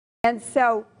And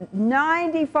so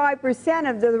 95%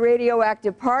 of the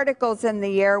radioactive particles in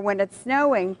the air when it's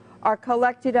snowing are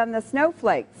collected on the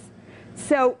snowflakes.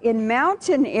 So in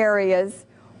mountain areas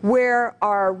where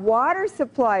our water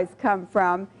supplies come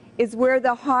from is where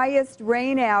the highest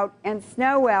rain out and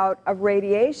snow out of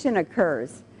radiation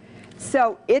occurs.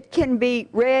 So it can be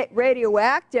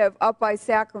radioactive up by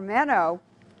Sacramento,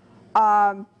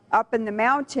 up in the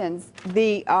mountains.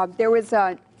 There was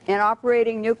an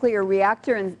operating nuclear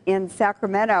reactor in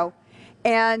Sacramento,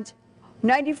 and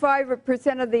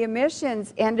 95% of the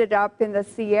emissions ended up in the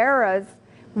Sierras,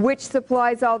 which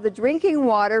supplies all the drinking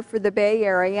water for the Bay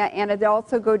Area, and it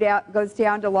also goes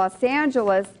down to Los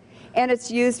Angeles, and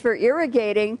it's used for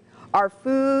irrigating our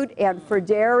food and for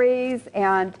dairies.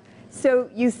 And so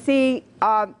you see,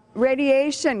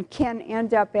 radiation can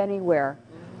end up anywhere,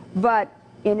 but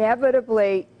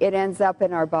inevitably it ends up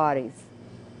in our bodies.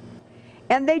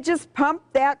 And they just pump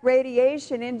that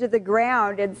radiation into the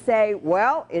ground and say,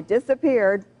 well, it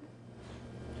disappeared.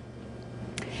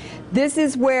 This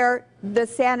is where the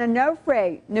San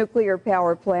Onofre nuclear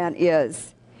power plant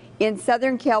is, in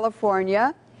Southern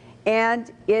California,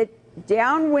 and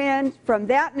downwind from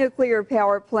that nuclear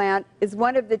power plant is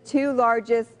one of the 2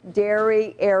 largest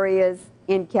dairy areas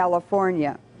in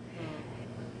California.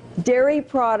 Dairy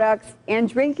products and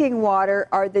drinking water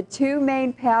are the 2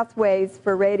 main pathways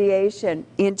for radiation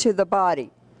into the body.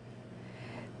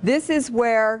 This is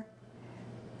where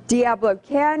Diablo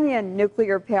Canyon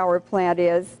nuclear power plant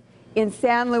is, in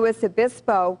San Luis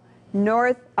Obispo,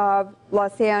 north of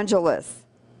Los Angeles.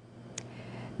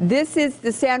 This is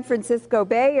the San Francisco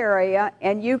Bay Area,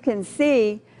 and you can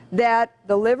see that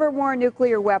the Livermore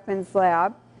Nuclear Weapons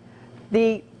Lab,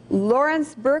 the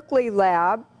Lawrence Berkeley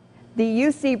Lab, the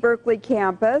UC Berkeley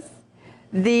campus,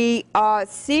 the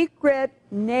secret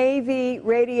Navy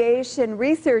Radiation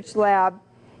Research Lab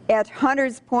at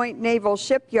Hunters Point Naval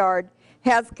Shipyard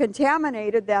has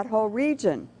contaminated that whole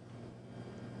region.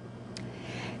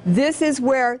 This is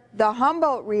where the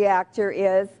Humboldt reactor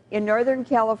is in Northern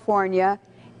California,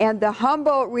 and the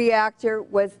Humboldt reactor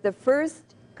was the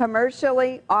first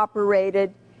commercially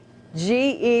operated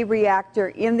GE reactor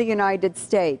in the United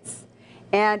States.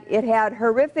 And it had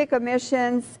horrific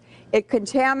emissions. It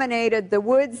contaminated the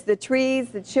woods, the trees,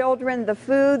 the children, the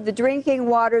food, the drinking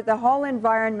water, the whole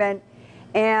environment.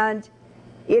 And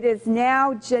it is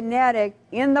now genetic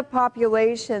in the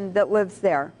population that lives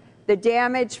there, the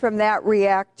damage from that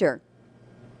reactor.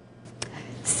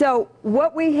 So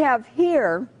what we have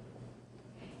here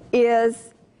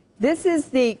is, this is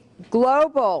the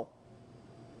global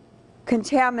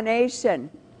contamination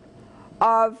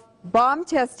of bomb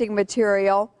testing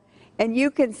material, and you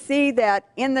can see that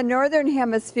in the northern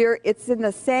hemisphere it's in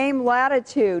the same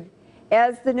latitude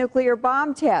as the nuclear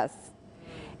bomb tests.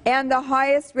 And the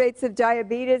highest rates of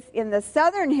diabetes in the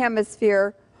southern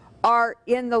hemisphere are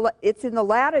in the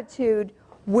latitude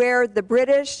where the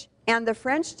British and the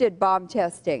French did bomb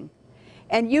testing.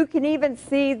 And you can even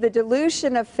see the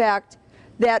dilution effect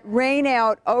that rain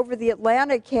out over the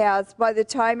Atlantic has by the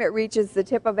time it reaches the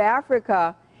tip of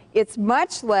Africa. It's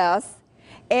much less.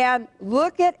 And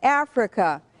look at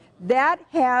Africa. That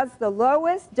has the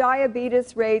lowest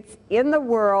diabetes rates in the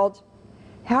world.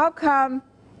 How come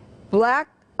black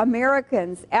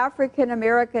Americans, African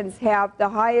Americans, have the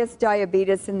highest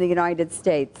diabetes in the United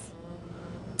States?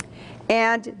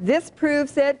 And this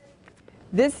proves it.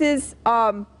 This is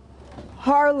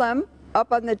Harlem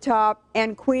up on the top,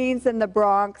 and Queens and the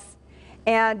Bronx.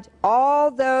 And all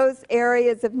those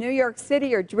areas of New York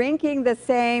City are drinking the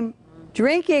same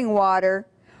drinking water,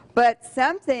 but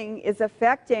something is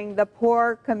affecting the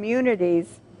poor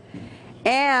communities.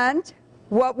 And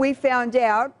what we found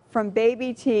out from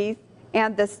baby teeth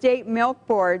and the state milk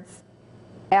boards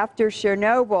after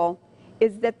Chernobyl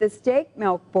is that the state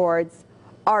milk boards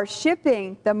are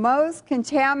shipping the most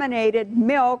contaminated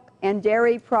milk and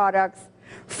dairy products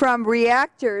from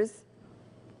reactors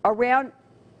around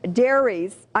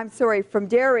dairies, from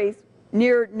dairies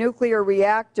near nuclear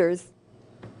reactors.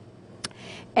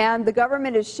 And the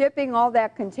government is shipping all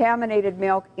that contaminated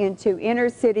milk into inner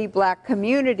city black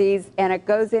communities, and it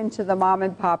goes into the mom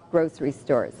and pop grocery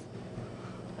stores.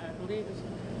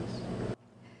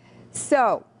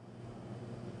 So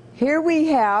here we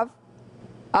have,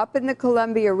 up in the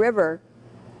Columbia River,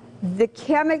 the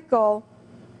chemical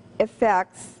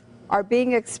effects are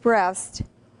being expressed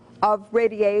of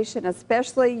radiation,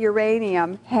 especially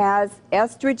uranium, has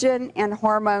estrogen and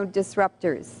hormone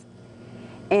disruptors.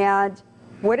 And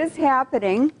what is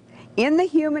happening in the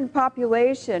human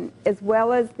population as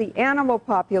well as the animal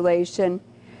population,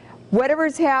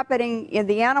 whatever's happening in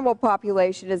the animal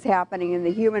population is happening in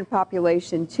the human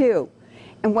population too.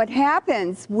 And what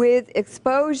happens with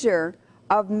exposure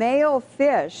of male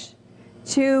fish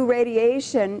to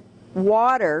radiation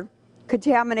water,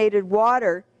 contaminated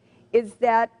water, is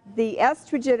that the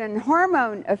estrogen and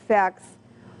hormone effects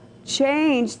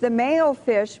change the male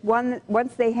fish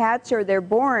once they hatch or they're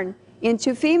born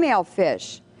into female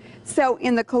fish. So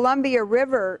in the Columbia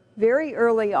River, very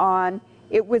early on,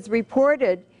 it was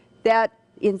reported that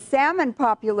in salmon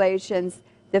populations,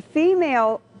 the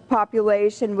female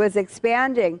population was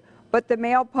expanding, but the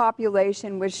male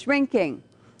population was shrinking.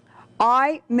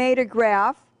 I made a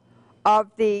graph of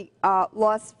the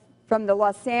from the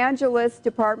Los Angeles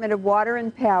Department of Water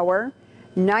and Power,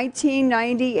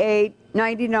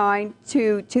 1998-99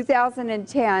 to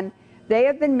 2010. They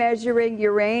have been measuring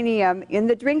uranium in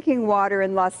the drinking water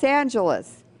in Los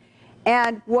Angeles.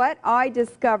 And what I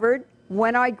discovered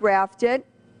when I graphed it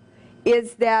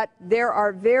is that there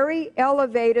are very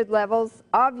elevated levels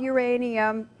of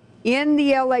uranium in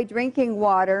the LA drinking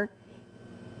water,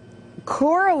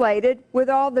 correlated with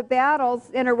all the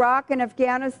battles in Iraq and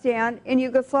Afghanistan and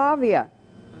Yugoslavia.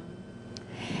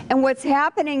 And what's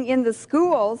happening in the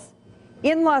schools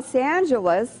in Los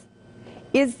Angeles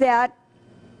is that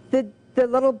the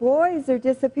little boys are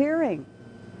disappearing.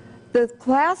 The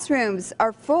classrooms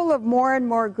are full of more and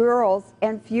more girls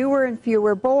and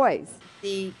fewer boys.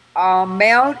 The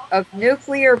amount of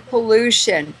nuclear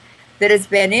pollution that has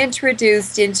been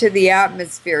introduced into the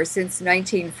atmosphere since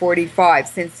 1945,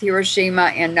 since Hiroshima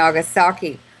and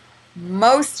Nagasaki,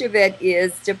 most of it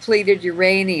is depleted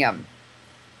uranium.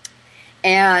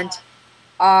 And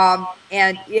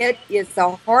it is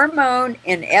a hormone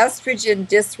and estrogen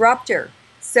disruptor.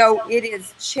 So it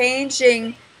is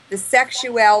changing the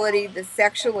sexuality, the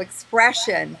sexual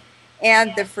expression,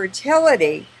 and the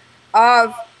fertility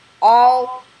of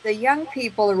all the young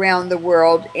people around the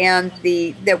world, and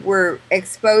that were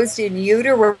exposed in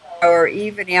utero or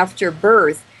even after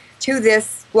birth to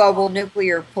this global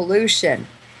nuclear pollution.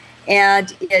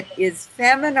 And it is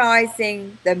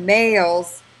feminizing the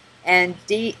males and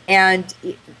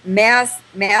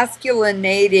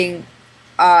masculinating.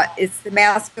 It's the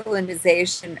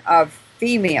masculinization of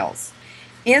females.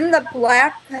 In the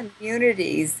black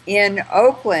communities in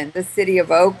Oakland, the city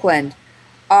of Oakland,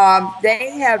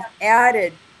 they have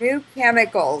added new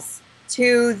chemicals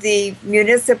to the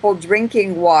municipal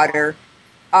drinking water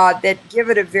that give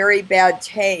it a very bad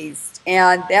taste.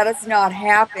 And that has not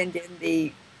happened in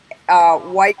the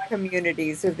white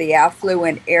communities or the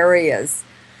affluent areas.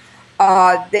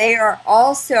 They are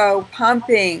also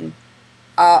pumping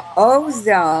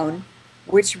ozone,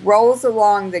 which rolls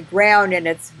along the ground, and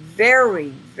it's very,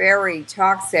 very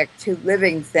toxic to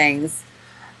living things.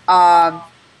 They're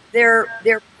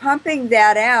pumping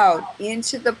that out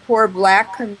into the poor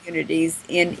black communities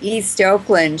in East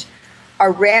Oakland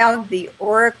around the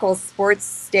Oracle Sports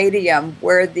Stadium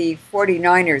where the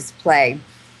 49ers play,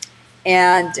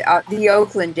 and the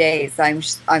Oakland A's,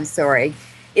 I'm sorry.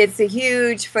 It's a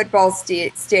huge football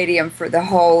stadium for the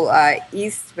whole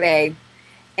East Bay,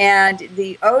 and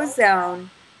the ozone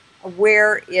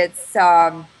where it's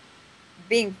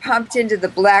being pumped into the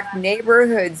black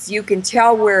neighborhoods, you can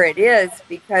tell where it is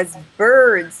because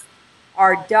birds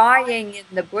are dying in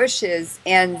the bushes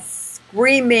and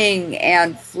screaming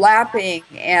and flapping,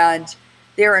 and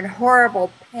they're in horrible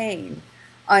pain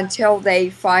until they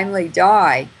finally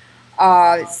die.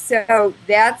 So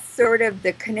that's sort of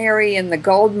the canary in the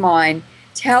gold mine,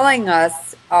 telling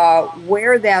us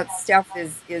where that stuff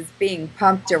is being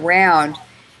pumped around.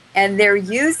 And they're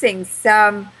using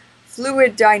some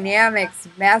fluid dynamics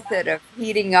method of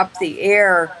heating up the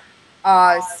air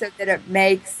so that it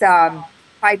makes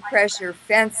high pressure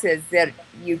fences that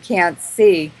you can't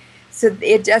see, so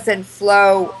it doesn't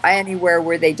flow anywhere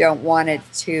where they don't want it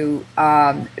to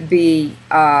be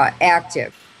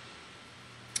active.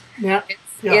 Yeah,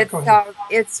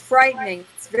 it's frightening.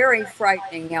 It's very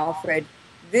frightening, Alfred.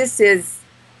 This is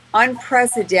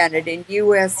unprecedented in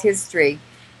U.S. history,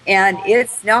 and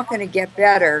it's not going to get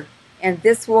better. And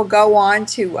this will go on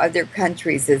to other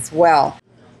countries as well.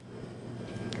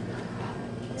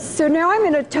 So now I'm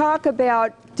going to talk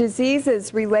about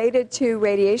diseases related to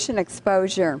radiation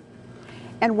exposure.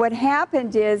 And what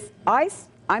happened is I'm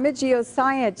a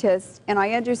geoscientist, and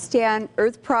I understand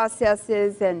earth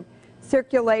processes and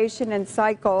circulation and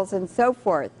cycles and so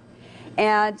forth.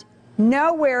 And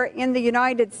nowhere in the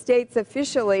United States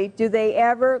officially do they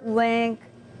ever link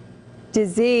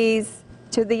disease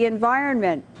to the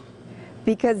environment,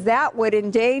 because that would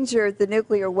endanger the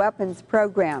nuclear weapons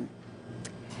program.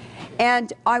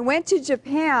 And I went to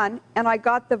Japan, and I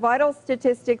got the vital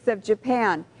statistics of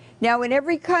Japan. Now, in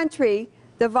every country,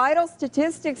 the vital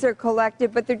statistics are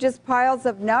collected, but they're just piles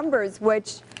of numbers,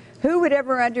 which who would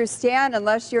ever understand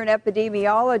unless you're an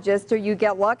epidemiologist or you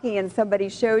get lucky and somebody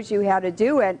shows you how to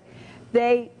do it.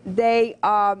 They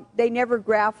never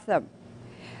graph them.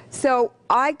 So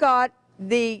I got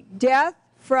the death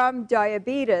from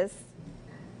diabetes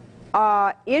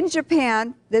in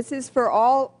Japan. This is for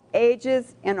all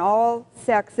ages and all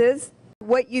sexes.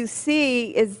 What you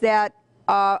see is that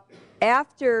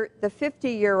after the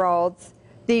 50-year-olds,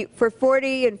 for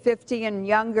 40 and 50 and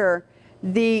younger,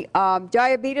 the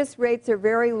diabetes rates are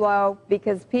very low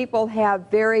because people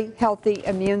have very healthy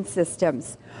immune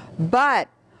systems. But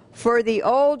for the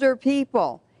older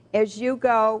people, as you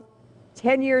go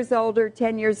 10 years older,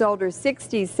 60s,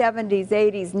 70s,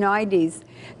 80s, 90s,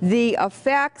 the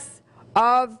effects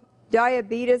of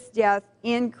diabetes death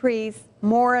increase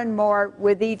more and more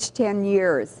with each 10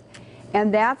 years.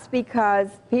 And that's because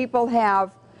people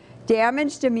have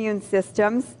damaged immune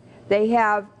systems, they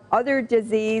have other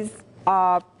disease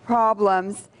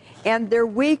problems, and they're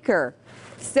weaker.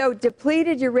 So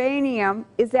depleted uranium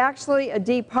is actually a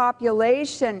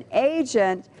depopulation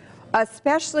agent,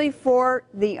 especially for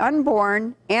the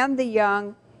unborn and the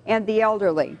young and the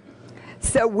elderly.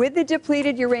 So with the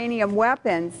depleted uranium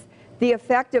weapons, the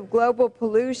effect of global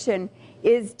pollution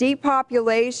is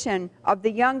depopulation of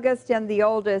the youngest and the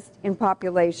oldest in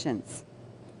populations.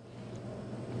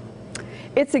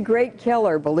 It's a great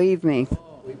killer, believe me.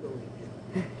 Oh, we believe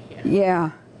you.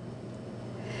 Yeah.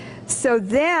 So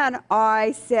then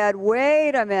I said,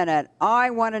 wait a minute, I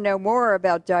want to know more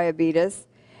about diabetes.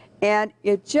 And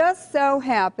it just so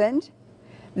happened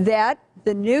that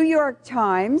the New York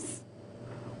Times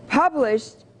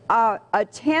published a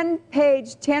 10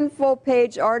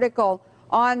 full-page article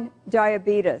on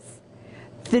diabetes.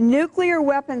 The nuclear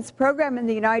weapons program in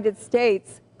the United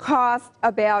States cost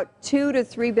about $2 to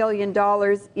 $3 billion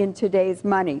in today's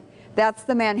money. That's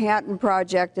the Manhattan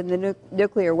Project and the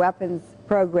nuclear weapons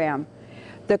program.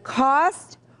 The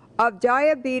cost of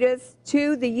diabetes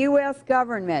to the U.S.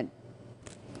 government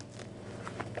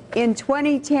in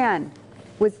 2010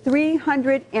 was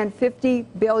 $350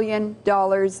 billion,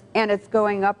 and it's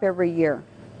going up every year.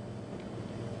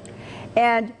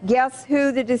 And guess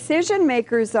who the decision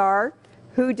makers are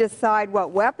who decide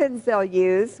what weapons they'll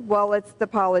use? Well, it's the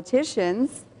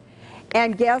politicians.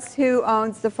 And guess who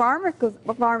owns the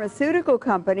pharmaceutical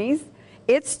companies?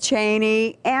 It's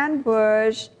Cheney and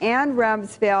Bush and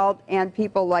Rumsfeld and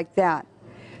people like that.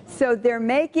 So they're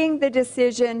making the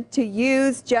decision to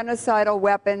use genocidal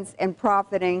weapons and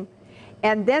profiting,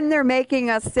 and then they're making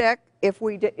us sick if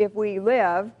we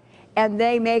live, and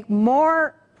they make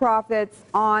more profits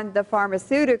on the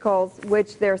pharmaceuticals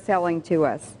which they're selling to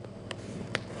us.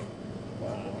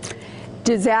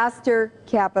 Disaster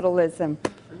capitalism.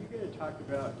 Are you going to talk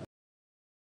about